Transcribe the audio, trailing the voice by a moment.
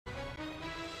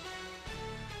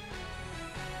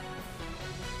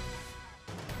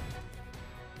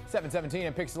717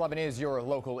 and Pix 11 is your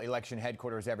local election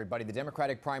headquarters, everybody. The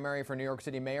Democratic primary for New York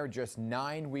City mayor just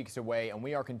 9 weeks away, and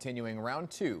we are continuing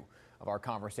round two of our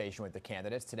conversation with the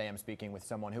candidates. Today I'm speaking with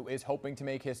someone who is hoping to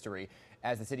make history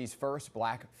as the city's first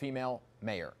black female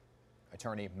mayor,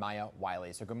 attorney Maya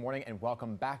Wiley. So good morning and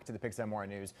welcome back to the Pix MR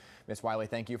News. Ms. Wiley,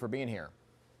 thank you for being here.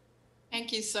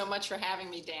 Thank you so much for having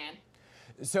me, Dan.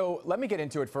 So let me get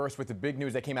into it first with the big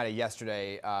news that came out of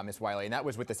yesterday, Ms. Wiley, and that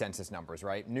was with the census numbers,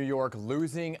 right? New York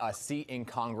losing a seat in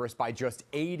Congress by just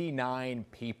 89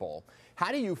 people.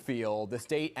 How do you feel the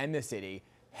state and the city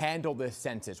handle this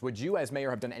census? Would you as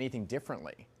mayor have done anything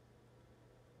differently?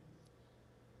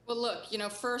 Well, look,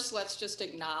 first let's just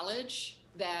acknowledge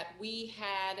that we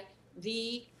had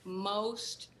the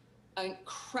most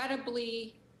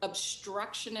incredibly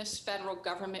obstructionist federal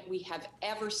government we have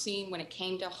ever seen when it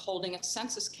came to holding a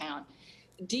census count,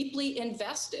 deeply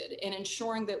invested in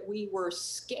ensuring that we were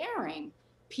scaring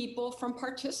people from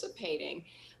participating,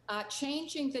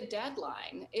 changing the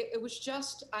deadline. It was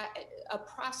just a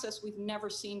process we've never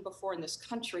seen before in this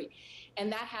country,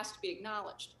 and that has to be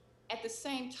acknowledged. At the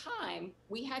same time,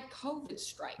 we had COVID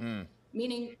strike,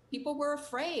 meaning people were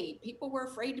afraid. People were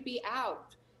afraid to be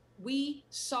out. We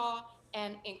saw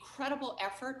an incredible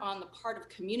effort on the part of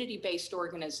community-based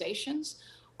organizations,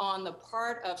 on the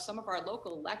part of some of our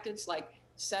local electeds like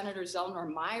Senator Zelnor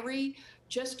Myrie,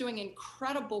 just doing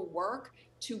incredible work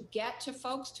to get to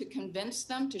folks, to convince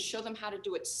them, to show them how to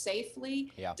do it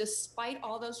safely, despite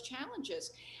all those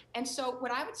challenges. And so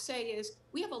what I would say is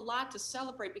we have a lot to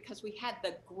celebrate because we had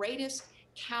the greatest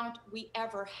count we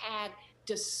ever had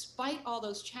despite all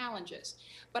those challenges.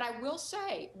 But I will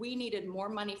say we needed more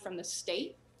money from the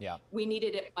state. We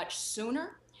needed it much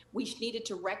sooner. We needed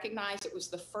to recognize it was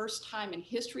the first time in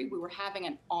history we were having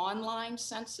an online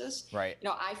census. Right.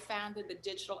 I founded the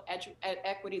Digital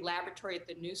Equity Laboratory at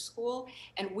the New School,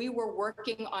 and we were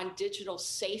working on digital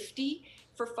safety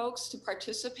for folks to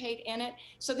participate in it.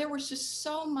 So there was just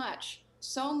so much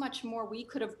more we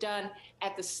could have done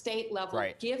at the state level,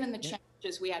 given the challenges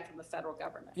we had from the federal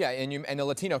government. Yeah, and the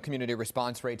Latino community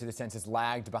response rate to the census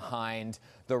lagged behind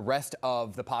the rest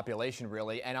of the population,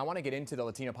 really. And I want to get into the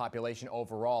Latino population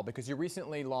overall because you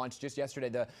recently launched, just yesterday,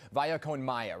 the Vaya con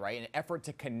Maya, right? An effort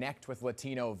to connect with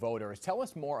Latino voters. Tell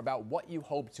us more about what you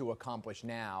hope to accomplish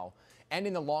now and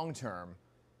in the long term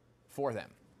for them.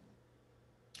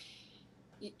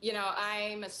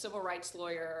 I'm a civil rights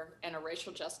lawyer and a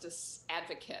racial justice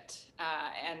advocate.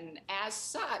 And as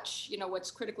such, what's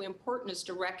critically important is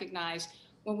to recognize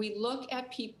when we look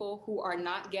at people who are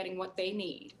not getting what they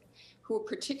need, who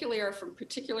particularly are from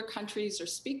particular countries or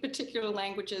speak particular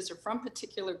languages or from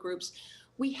particular groups,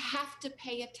 we have to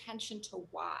pay attention to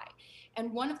why.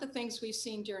 And one of the things we've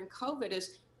seen during COVID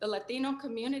is the Latino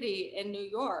community in New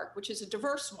York, which is a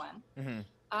diverse one,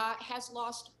 has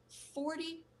lost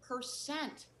 40%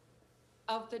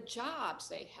 of the jobs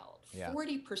they held,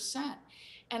 40%.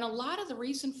 And a lot of the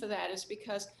reason for that is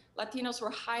because Latinos were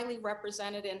highly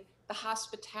represented in the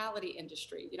hospitality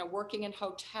industry, working in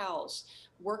hotels,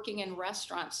 working in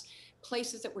restaurants,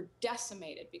 places that were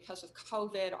decimated because of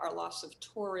COVID, our loss of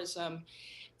tourism.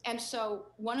 And so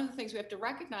one of the things we have to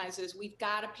recognize is we've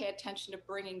got to pay attention to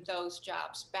bringing those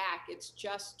jobs back. It's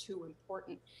just too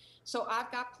important. So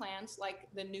I've got plans like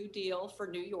the New Deal for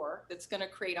New York that's going to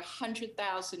create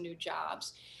 100,000 new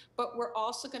jobs. But we're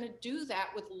also going to do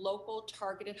that with local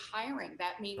targeted hiring.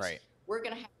 That means we're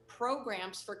going to have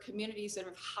programs for communities that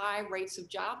have high rates of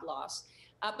job loss,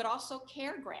 but also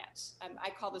care grants. I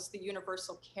call this the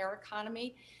universal care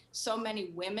economy. So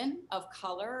many women of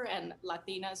color and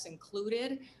Latinas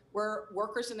included were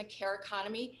workers in the care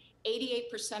economy.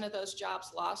 88% of those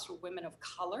jobs lost were women of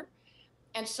color.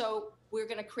 And so we're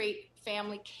going to create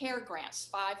family care grants,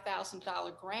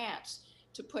 $5,000 grants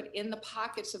to put in the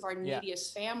pockets of our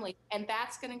neediest family. And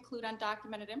that's going to include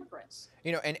undocumented immigrants.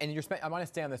 I want to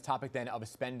stay on this topic then of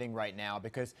spending right now,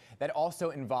 because that also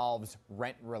involves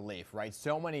rent relief, right?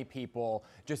 So many people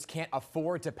just can't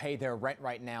afford to pay their rent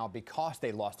right now because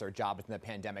they lost their jobs in the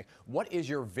pandemic. What is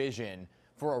your vision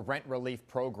for a rent relief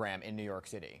program in New York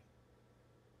City?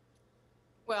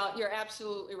 Well, you're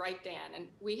absolutely right, Dan. And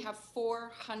we have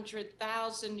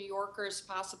 400,000 New Yorkers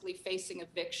possibly facing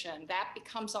eviction. That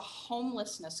becomes a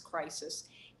homelessness crisis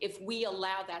if we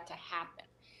allow that to happen.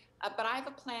 But I have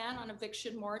a plan on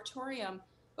eviction moratorium.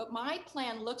 But my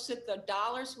plan looks at the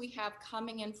dollars we have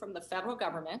coming in from the federal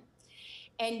government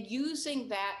and using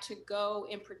that to go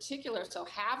in particular. So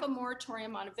have a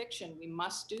moratorium on eviction. We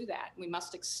must do that. We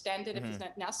must extend it if it's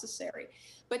not necessary.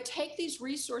 But take these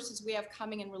resources we have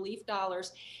coming in relief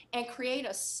dollars and create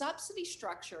a subsidy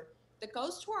structure that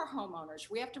goes to our homeowners.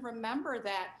 We have to remember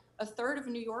that a third of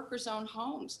New Yorkers own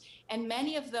homes. And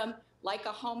many of them, like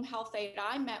a home health aide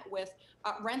I met with,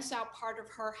 rents out part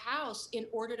of her house in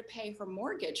order to pay her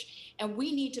mortgage. And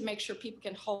we need to make sure people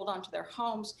can hold on to their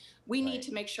homes. We need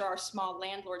to make sure our small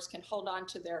landlords can hold on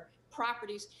to their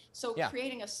properties. So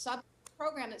creating a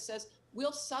program that says,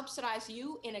 we'll subsidize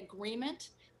you in agreement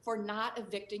for not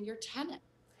evicting your tenant.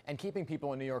 And keeping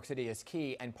people in New York City is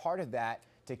key, and part of that,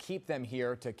 to keep them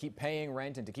here, to keep paying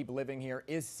rent and to keep living here,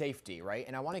 is safety, right?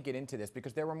 And I want to get into this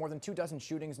because there were more than 24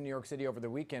 shootings in New York City over the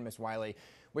weekend, Ms. Wiley,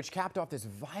 which capped off this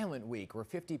violent week where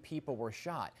 50 people were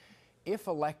shot. If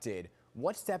elected,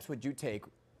 what steps would you take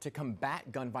to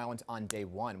combat gun violence on day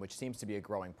one, which seems to be a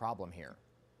growing problem here?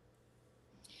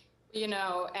 You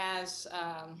know, as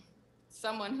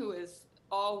someone who has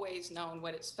always known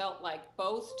what it's felt like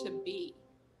both to be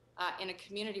in a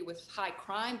community with high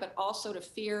crime, but also to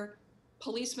fear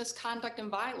police misconduct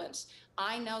and violence,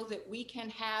 I know that we can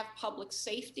have public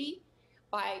safety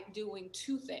by doing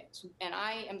two things. And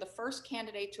I am the first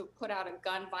candidate to put out a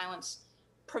gun violence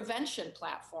prevention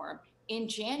platform in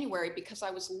January because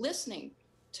I was listening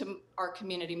to our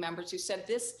community members who said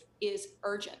this is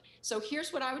urgent. So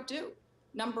here's what I would do.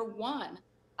 Number one,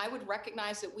 I would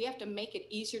recognize that we have to make it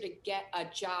easier to get a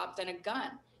job than a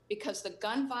gun, because the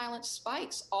gun violence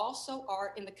spikes also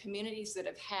are in the communities that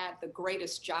have had the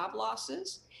greatest job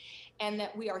losses, and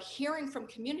that we are hearing from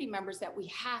community members that we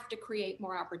have to create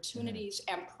more opportunities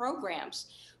and programs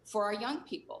for our young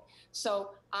people.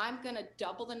 So I'm going to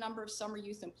double the number of summer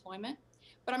youth employment,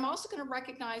 but I'm also going to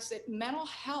recognize that mental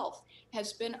health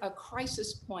has been a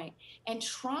crisis point, and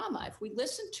trauma. If we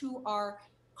listen to our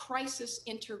crisis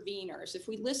interveners, if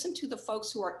we listen to the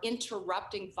folks who are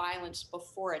interrupting violence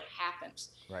before it happens,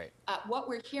 what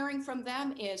we're hearing from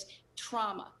them is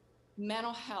trauma,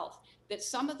 mental health, that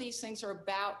some of these things are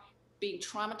about being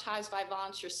traumatized by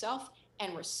violence yourself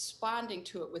and responding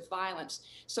to it with violence.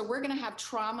 So we're going to have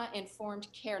trauma-informed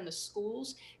care in the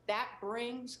schools. That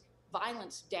brings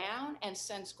violence down and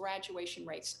sends graduation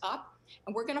rates up.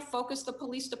 And we're going to focus the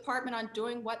police department on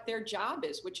doing what their job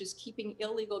is, which is keeping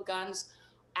illegal guns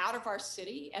out of our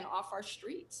city and off our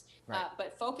streets,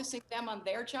 but focusing them on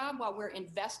their job while we're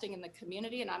investing in the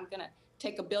community. And I'm going to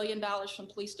take $1 billion from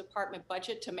police department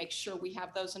budget to make sure we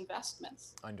have those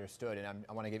investments. Understood. And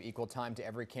I want to give equal time to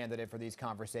every candidate for these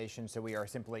conversations, so we are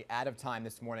simply out of time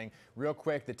this morning. Real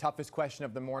quick, the toughest question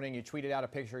of the morning. You tweeted out a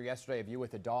picture yesterday of you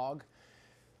with a dog.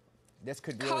 This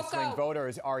could really swing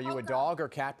voters. Are you a dog or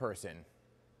cat person?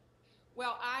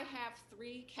 Well, I have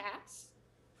 3 cats.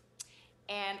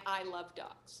 And I love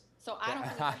dogs. So I don't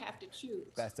really have to choose.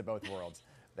 Best of both worlds.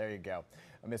 There you go.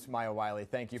 Ms. Maya Wiley,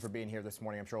 thank you for being here this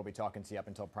morning. I'm sure we'll be talking to you up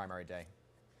until primary day.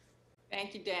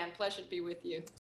 Thank you, Dan. Pleasure to be with you.